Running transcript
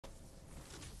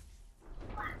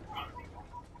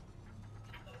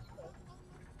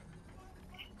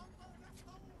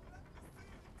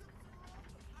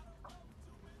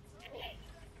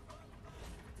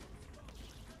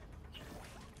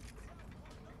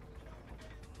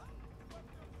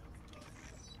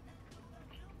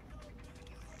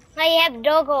How you have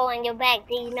doggo on your back?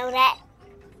 Do you know that?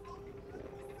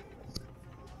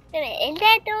 Wait a minute, is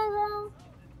that doggo?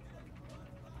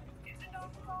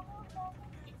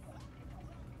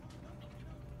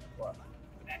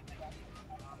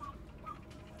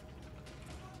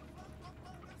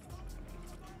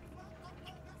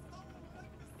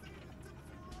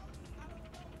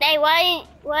 Hey, why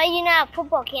are you not a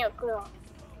football camp girl?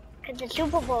 Cause the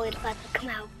Super Bowl is about to come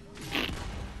out.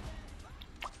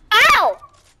 Ow!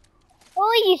 What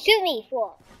would you shoot me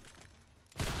for?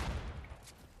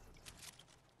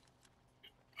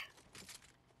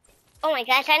 Oh my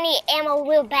gosh, I need ammo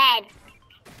real bad.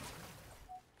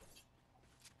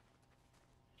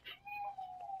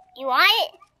 You want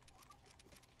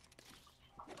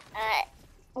it?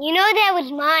 You know that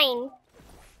was mine.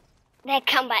 That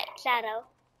combat shadow.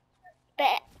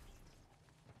 But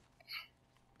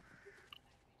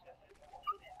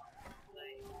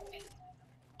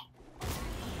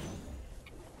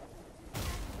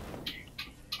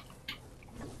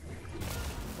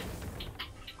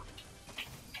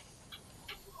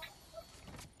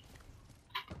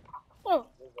oh.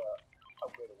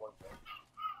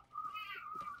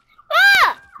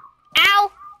 Ah!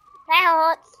 Ow! That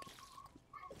hurts.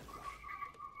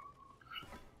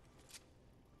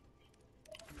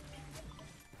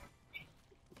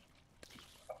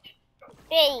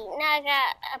 Hey, now I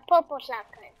got a purple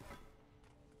shotgun.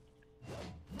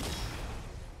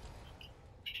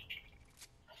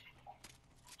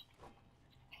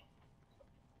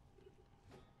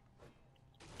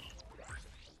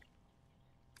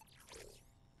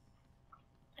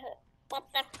 What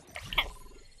the?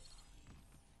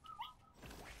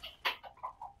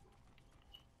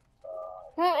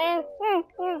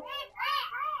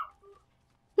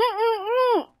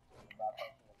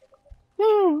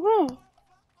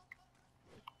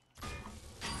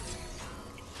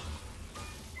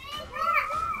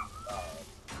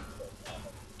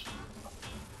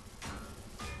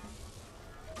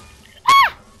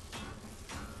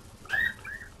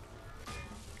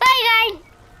 Bye guys.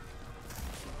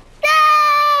 No!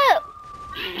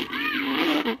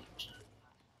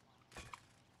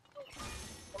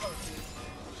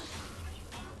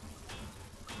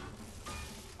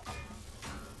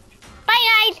 Bye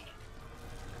guys.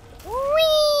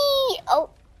 Whee! Oh,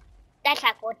 that's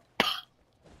not good.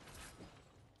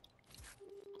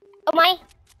 Oh my.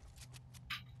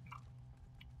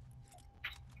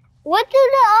 What do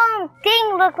the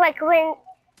thing look like when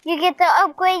you get to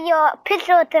upgrade your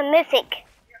pistol to mythic?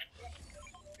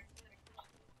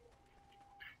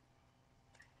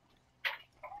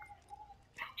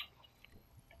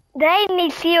 They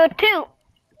need CO2.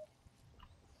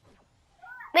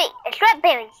 Wait, sweat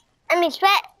berries. I mean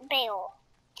sweat barrel.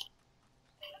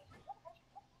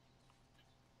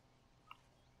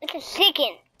 It's a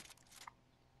chicken.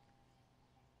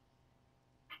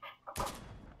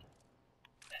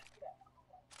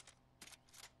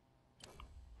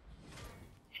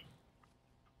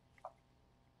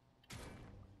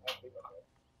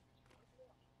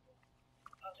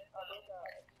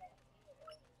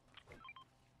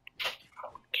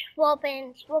 Swap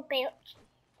and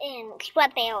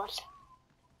sweat barrels.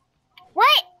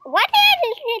 What? What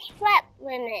is this sweat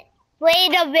limit?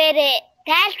 Wait a minute.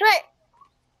 That's what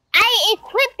I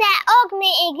equipped that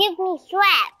augment and give me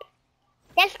slap.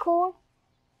 That's cool.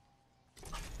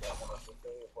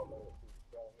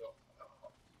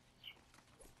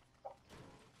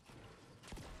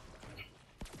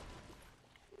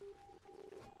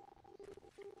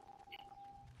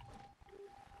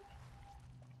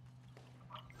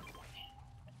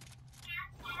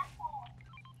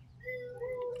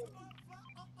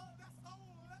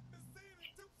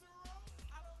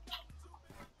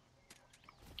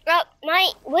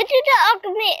 What does the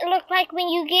augment look like when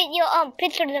you get your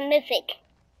picture of the mythic?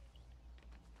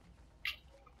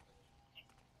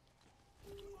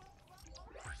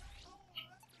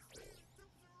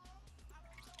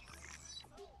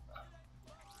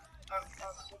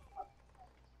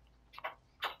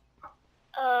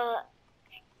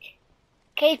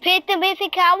 Can you pick the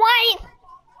mythic Hawaii?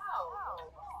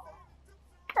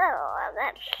 Oh,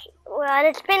 well,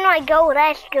 it's been my goal.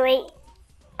 That's great.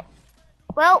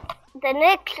 Well,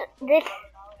 okay,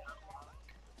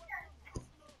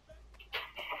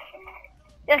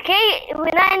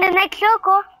 we're not in the next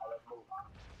circle.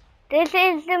 This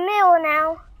is the middle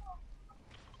now.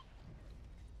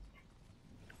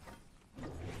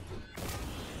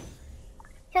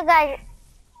 So guys,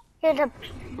 here's a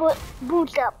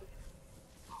boost up.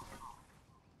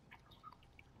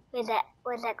 Where's that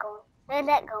going? Where's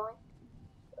that going?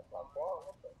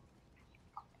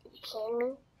 You kidding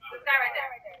me? It's not right there.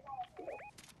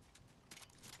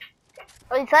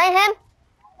 Are you fighting him?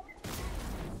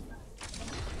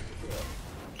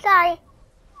 Sorry.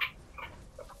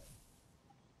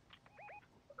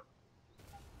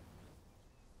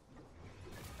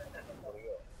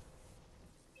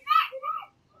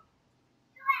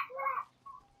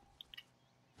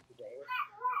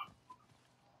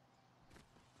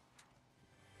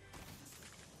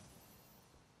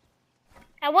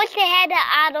 I wish they had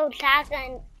the auto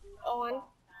shotgun on.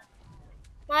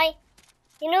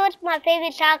 You know what's my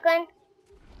favorite shotgun?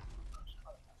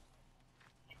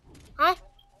 Huh?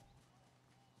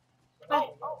 Oh,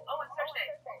 it's Thursday.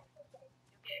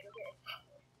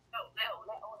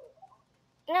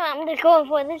 No, I'm just going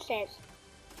for this is.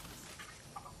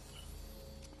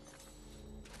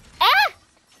 Ah!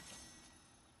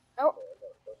 Oh.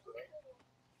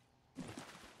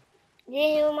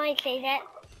 Did you might say that?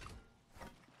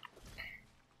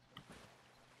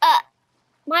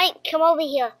 Mike, come over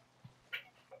here.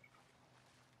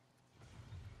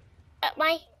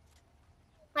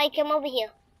 Mike, come over here.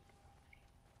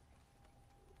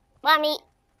 Mommy.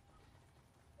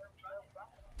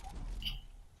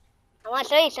 I want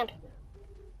to show you something.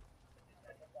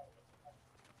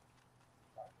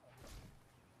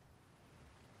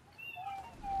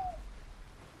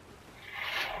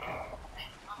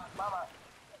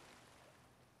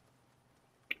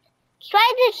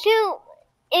 Try to shoot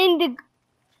in the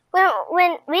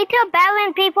when we kill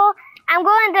battling people. I'm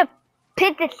going to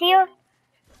pick the seal.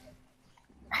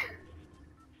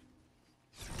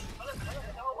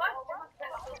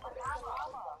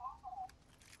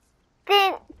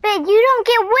 Then you don't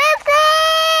get with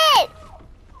it.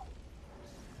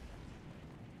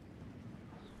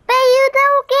 But you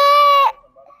don't get.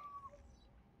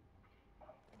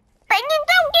 But you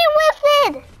don't get with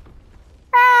it.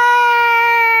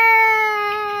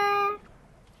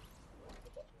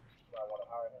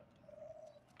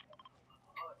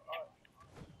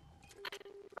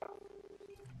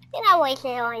 You're not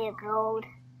wasting all your gold.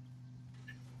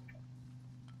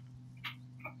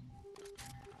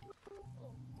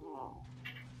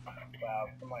 Wow,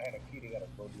 somebody had a key, they gotta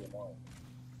go do them all.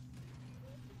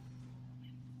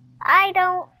 I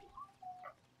don't.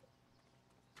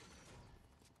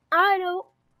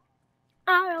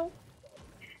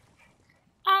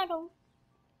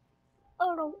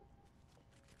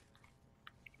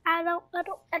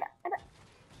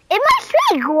 Is my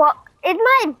tree is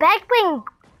my backbling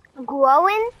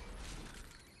growing?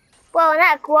 Well,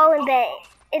 not growing, but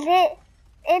is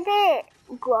it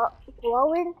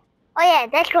growing? Oh yeah,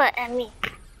 that's what I mean.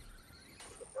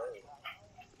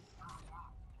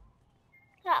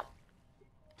 Stop.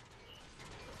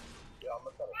 Yeah, I'm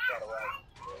gonna try to shut around.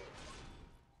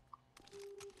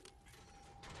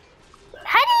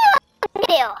 How do you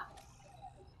feel?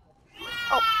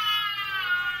 Oh.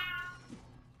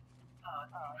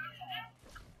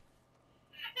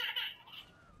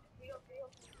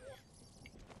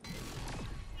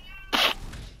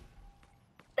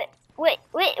 Wait,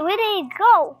 where did he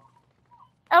go?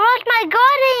 I lost my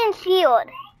guardian shield.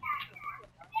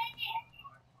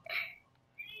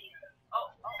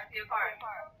 I see a car.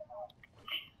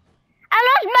 I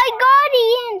lost my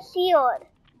guardian shield.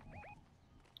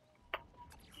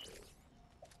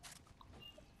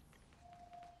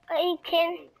 You can.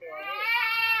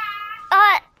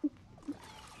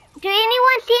 Do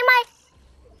anyone see my?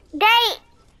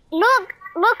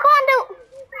 Look on the.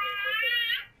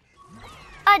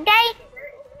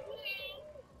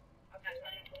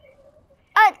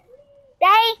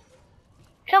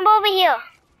 Come over here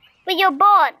with your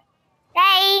board.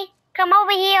 Come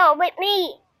over here with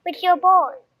me with your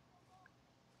board.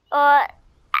 I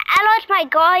lost my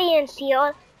guardian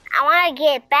shield. I want to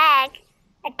get it back.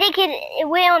 I think it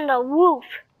went on the roof.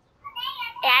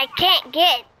 I can't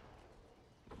get it.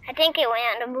 I think it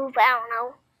went on the roof. I don't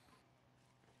know.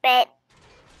 But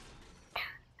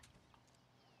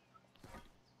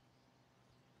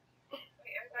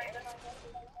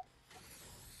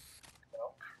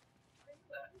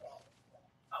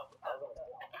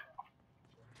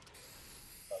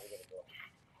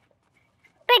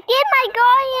get my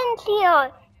guardian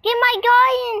shield. Get my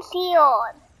guardian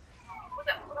shield.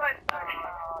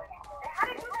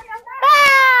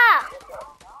 Ah!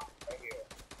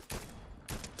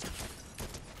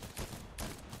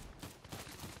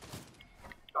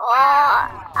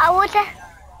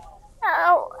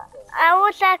 Oh, I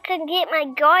wish I could get my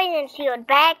guardian shield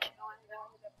back.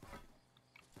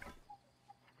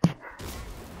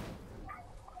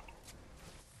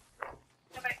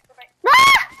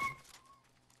 Ah!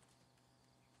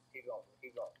 Keep going.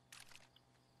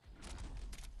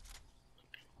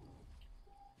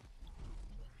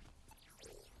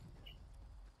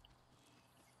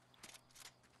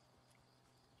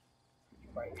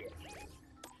 right here.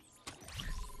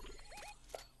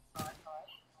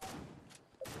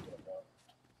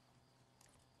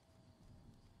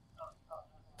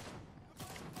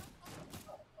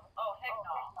 Oh, heck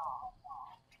no.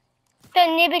 The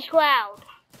Nimbus Cloud.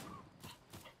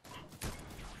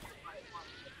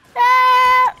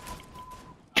 Ah!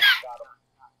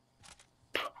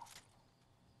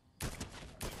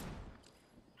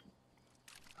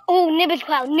 Oh, Nimbus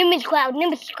Cloud, Nimbus Cloud,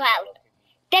 Nimbus Cloud.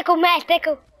 Deco Mask,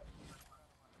 Deco.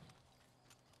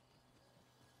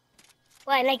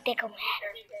 Oh, I like Deco Mask.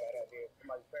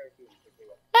 Somebody's parachuting.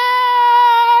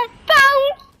 Ah!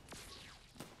 Bounce!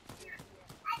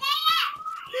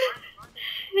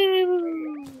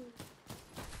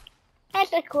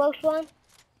 That's a close one.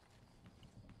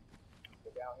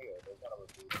 They're down here. They're gonna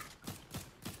repeat.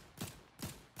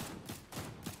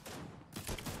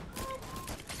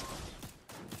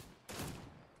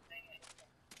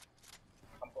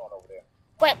 I'm going over there.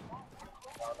 Wait,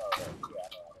 Oh, no, yeah, I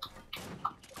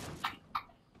know.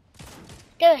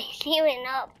 they're healing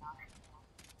up.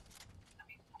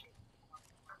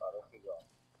 Oh, let's keep going.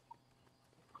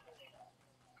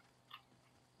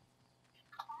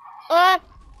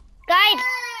 Guys,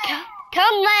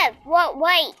 turn left. What?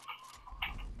 Wait.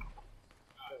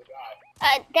 There's a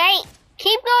guy. They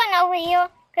keep going over here,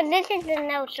 cause this is the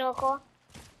no circle.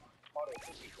 Oh, there's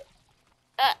two people.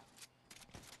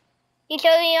 You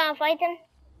sure you wanna fight them?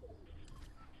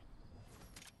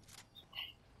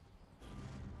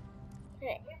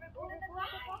 There's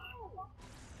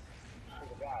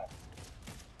a guy.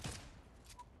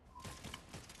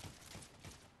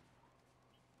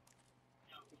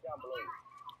 He's down below.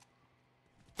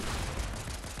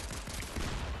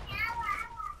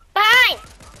 Behind!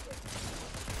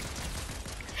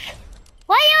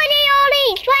 Why are they only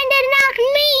trying to knock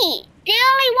me? They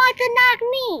only want to knock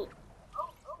me.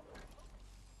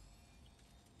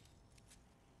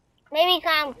 Maybe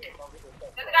come.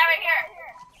 There's a guy right here.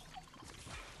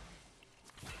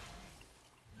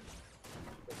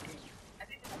 I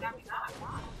think this is not me.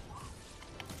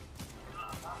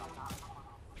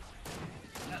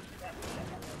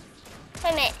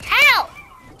 Wait a minute. Help!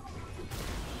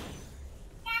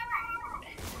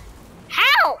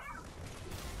 Help!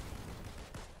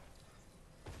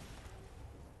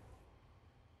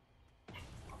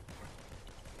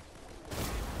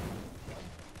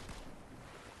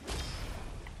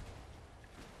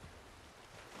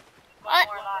 One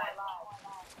more alive.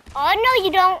 Oh, no,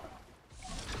 you don't.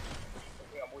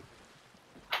 Yeah, I'm with you.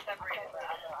 Separated.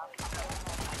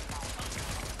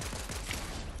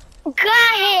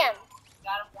 Got him.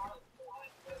 Got him.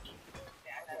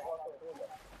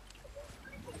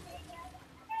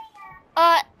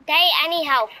 They any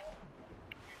help.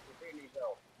 They need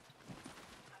help.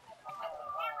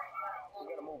 We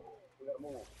gotta move. We gotta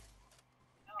move.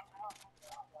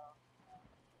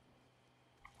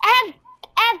 I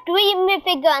have 3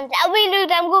 mythic guns. If we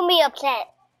lose, I'm gonna be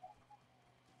upset.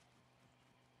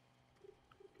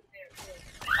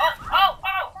 Oh!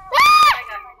 Ah!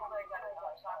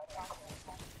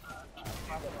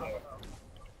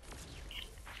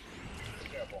 Be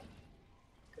careful.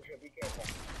 Fisher, be careful.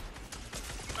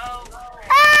 Oh!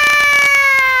 Ah!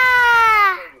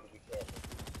 I tell you to be careful.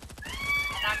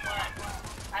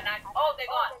 I knocked. Oh, they're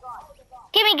gone.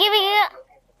 Give me.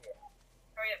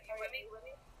 Hurry up, you with me?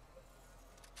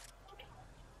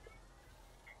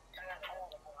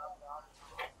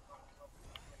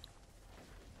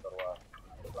 So do I.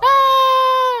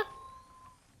 Ah!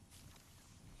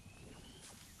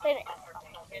 Wait a minute.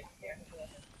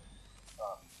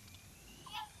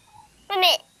 Wait a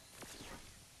minute.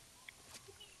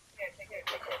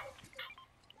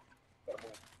 Gotta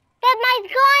move. That's my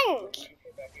guns. You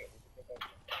sit back here. You sit back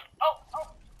here. Oh!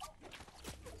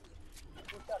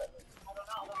 Who shot at me? I don't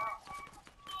know.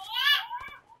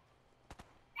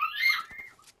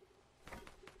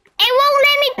 It won't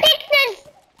let me pick this.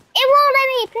 It won't let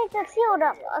me pick the shield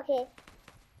up. Okay.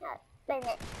 Wait a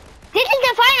minute. This is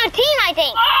the final team, I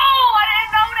think. Oh! I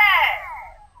didn't know that!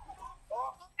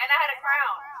 And I had a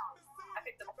crown. I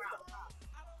picked up a crown.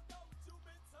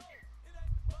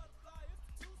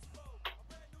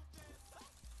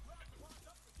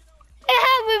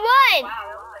 We won.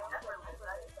 Wow.